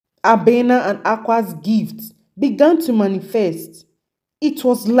Abena and Aqua's gifts began to manifest. It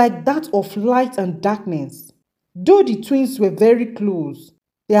was like that of light and darkness. Though the twins were very close,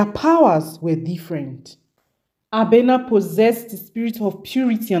 their powers were different. Abena possessed the spirit of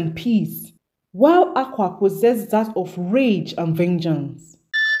purity and peace, while Aqua possessed that of rage and vengeance.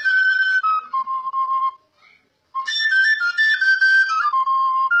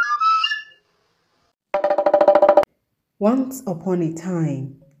 Once upon a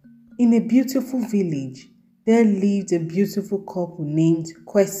time, in a beautiful village, there lived a beautiful couple named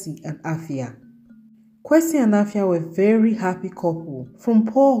Kwesi and Afia. Kwesi and Afia were a very happy couple from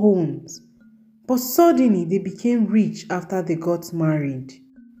poor homes, but suddenly they became rich after they got married.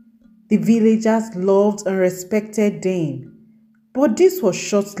 The villagers loved and respected them, but this was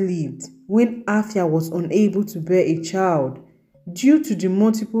short-lived when Afia was unable to bear a child due to the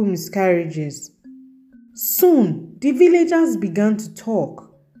multiple miscarriages. Soon, the villagers began to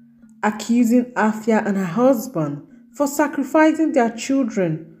talk, accusing Afia and her husband for sacrificing their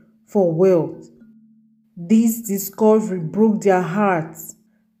children for wealth. This discovery broke their hearts,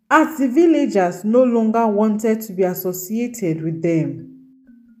 as the villagers no longer wanted to be associated with them.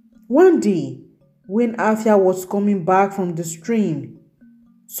 One day, when Afia was coming back from the stream,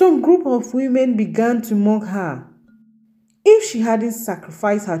 some group of women began to mock her. If she hadn't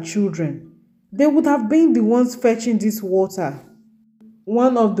sacrificed her children, they would have been the ones fetching this water.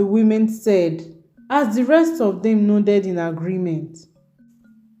 One of the women said, as the rest of them nodded in agreement.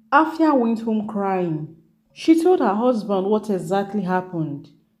 Afia went home crying. She told her husband what exactly happened,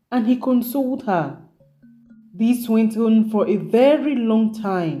 and he consoled her. This went on for a very long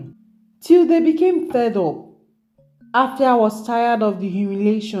time, till they became fed up. Afia was tired of the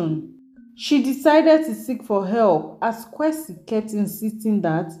humiliation. She decided to seek for help, as Kwesi kept insisting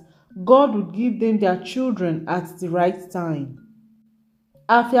that God would give them their children at the right time.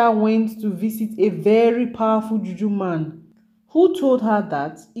 Afia went to visit a very powerful juju man who told her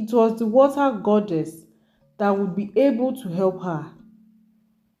that it was the water goddess that would be able to help her.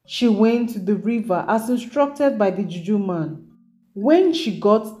 She went to the river as instructed by the juju man. When she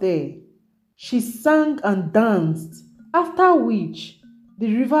got there, she sang and danced, after which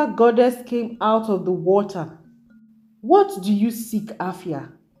the river goddess came out of the water. "What do you seek,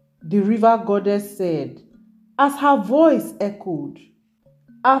 Afia?" the river goddess said, as her voice echoed.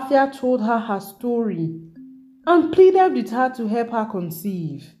 Afia told her story and pleaded with her to help her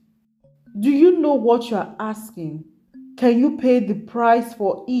conceive. "Do you know what you are asking? Can you pay the price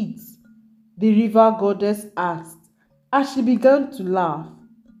for it?" the river goddess asked as she began to laugh.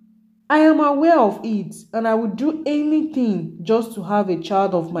 "I am aware of it, and I would do anything just to have a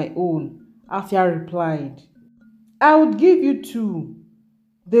child of my own," Afia replied. "I would give you two.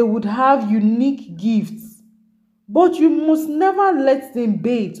 They would have unique gifts, but you must never let them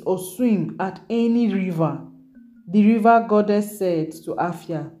bathe or swim at any river," the river goddess said to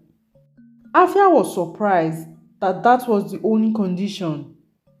Afia. Afia was surprised that that was the only condition.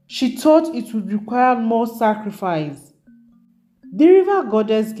 She thought it would require more sacrifice. The river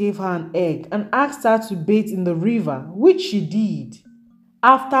goddess gave her an egg and asked her to bathe in the river, which she did,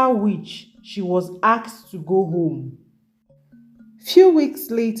 after which she was asked to go home. Few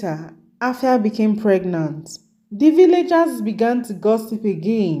weeks later, Afia became pregnant. The villagers began to gossip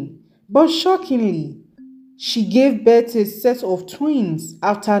again, but shockingly, she gave birth to a set of twins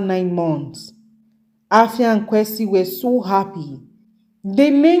after 9 months. Afia and Kwesi were so happy. They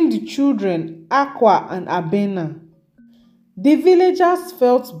named the children Aqua and Abena. The villagers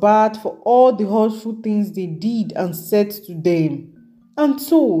felt bad for all the hurtful things they did and said to them, and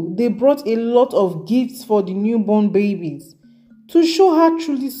so they brought a lot of gifts for the newborn babies to show how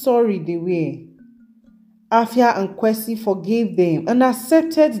truly sorry they were. Afia and Kwesi forgave them and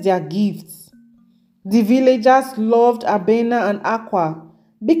accepted their gifts. The villagers loved Abena and Aqua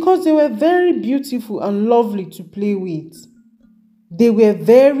because they were very beautiful and lovely to play with. They were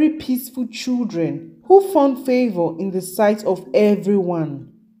very peaceful children who found favor in the sight of everyone.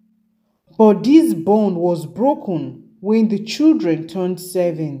 But this bond was broken when the children turned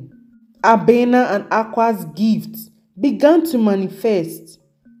 7. Abena and Aqua's gifts began to manifest.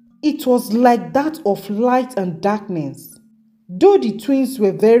 It was like that of light and darkness. Though the twins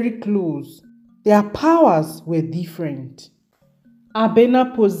were very close, their powers were different.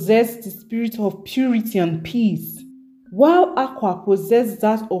 Abena possessed the spirit of purity and peace, while Aqua possessed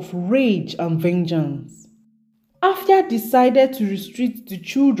that of rage and vengeance. Afia decided to restrict the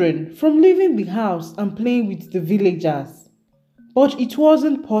children from leaving the house and playing with the villagers, but it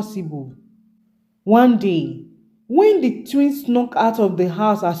wasn't possible. One day, when the twins snuck out of the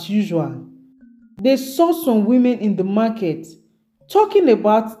house as usual, they saw some women in the market talking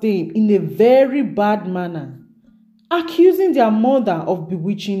about them in a very bad manner, accusing their mother of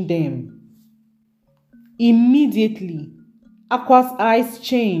bewitching them. Immediately, Aqua's eyes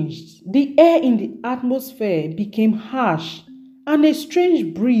changed. The air in the atmosphere became harsh and a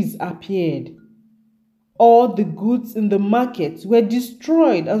strange breeze appeared. All the goods in the market were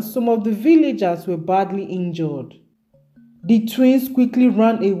destroyed and some of the villagers were badly injured. The twins quickly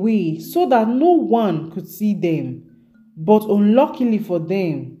ran away so that no one could see them. But unluckily for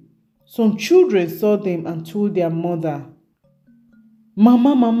them, some children saw them and told their mother,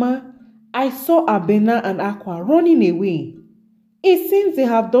 "Mama, Mama, I saw Abena and Aqua running away. It seems they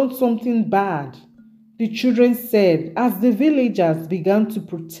have done something bad," the children said as the villagers began to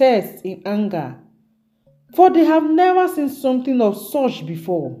protest in anger, for they have never seen something of such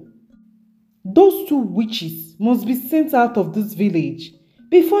before. "Those two witches must be sent out of this village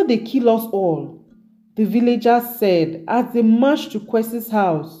before they kill us all," the villagers said as they marched to Kwesi's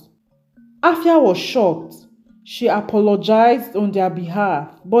house. Afia was shocked. She apologized on their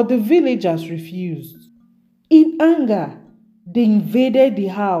behalf, but the villagers refused. In anger, they invaded the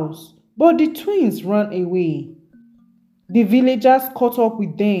house, but the twins ran away. The villagers caught up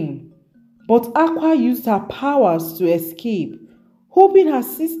with them, but Aqua used her powers to escape, hoping her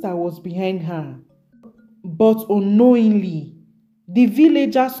sister was behind her. But unknowingly, the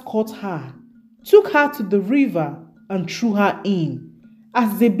villagers caught her, took her to the river and threw her in,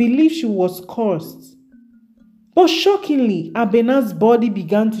 as they believed she was cursed. But shockingly, Abena's body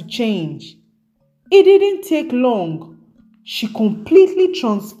began to change. It didn't take long. She completely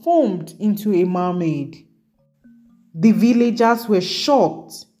transformed into a mermaid. The villagers were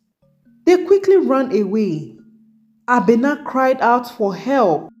shocked. They quickly ran away. Abena cried out for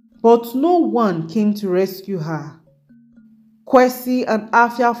help, but no one came to rescue her. Kwesi and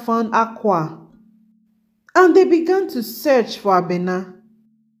Afia found Aqua, and they began to search for Abena.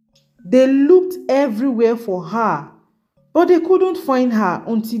 They looked everywhere for her, but they couldn't find her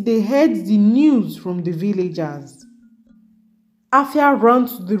until they heard the news from the villagers. Afia ran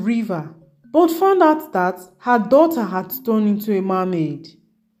to the river, but found out that her daughter had turned into a mermaid.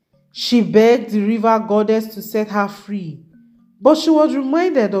 She begged the river goddess to set her free, but she was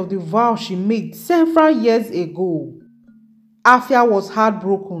reminded of the vow she made several years ago. Afia was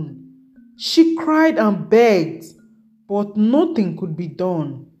heartbroken. She cried and begged, but nothing could be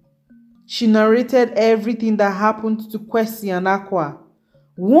done. She narrated everything that happened to Kwesi and Aqua,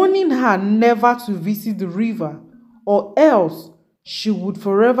 warning her never to visit the river or else she would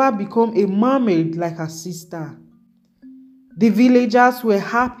forever become a mermaid like her sister. The villagers were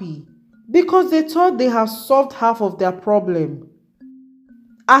happy because they thought they had solved half of their problem.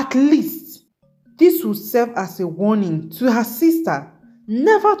 At least, this would serve as a warning to her sister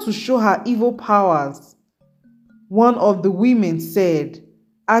never to show her evil powers, one of the women said,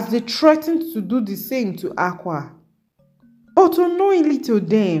 as they threatened to do the same to Aqua. But unknowingly to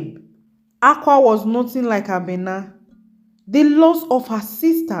them, Aqua was nothing like Abena. The loss of her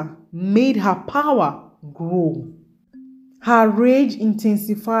sister made her power grow. Her rage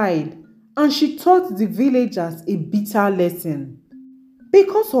intensified and she taught the villagers a bitter lesson.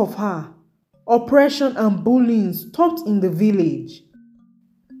 Because of her, oppression and bullying stopped in the village.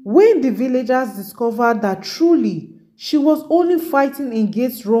 When the villagers discovered that truly she was only fighting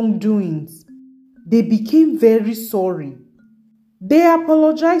against wrongdoings, they became very sorry. They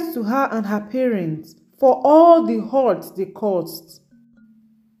apologized to her and her parents for all the hurt they caused.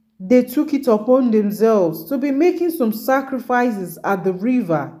 They took it upon themselves to be making some sacrifices at the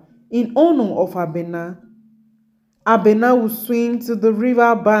river in honor of Abena. Abena would swim to the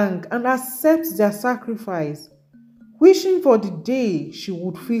river bank and accept their sacrifice, wishing for the day she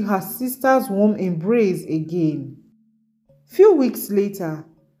would feel her sister's warm embrace again. Few weeks later,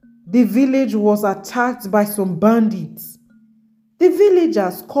 the village was attacked by some bandits. The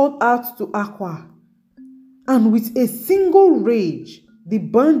villagers called out to Aqua, and with a single rage, the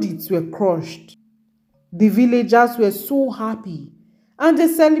bandits were crushed. The villagers were so happy, and they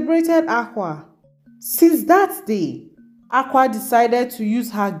celebrated Aqua. Since that day, Aqua decided to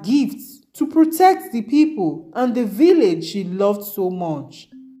use her gifts to protect the people and the village she loved so much.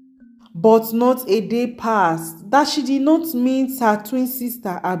 But not a day passed that she did not meet her twin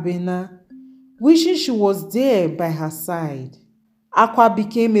sister Abena, wishing she was there by her side. Aqua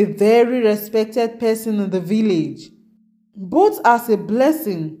became a very respected person in the village, both as a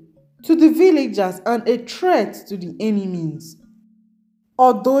blessing to the villagers and a threat to the enemies.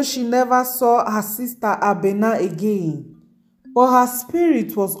 Although she never saw her sister Abena again, but her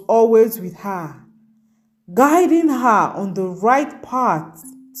spirit was always with her, guiding her on the right path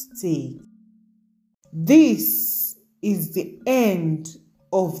to take. This is the end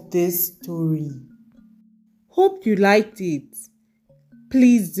of this story. Hope you liked it.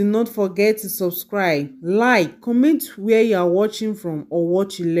 Please do not forget to subscribe, like, comment where you are watching from or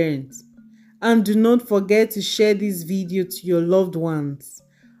what you learned. And do not forget to share this video to your loved ones.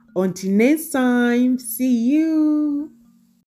 Until next time, see you.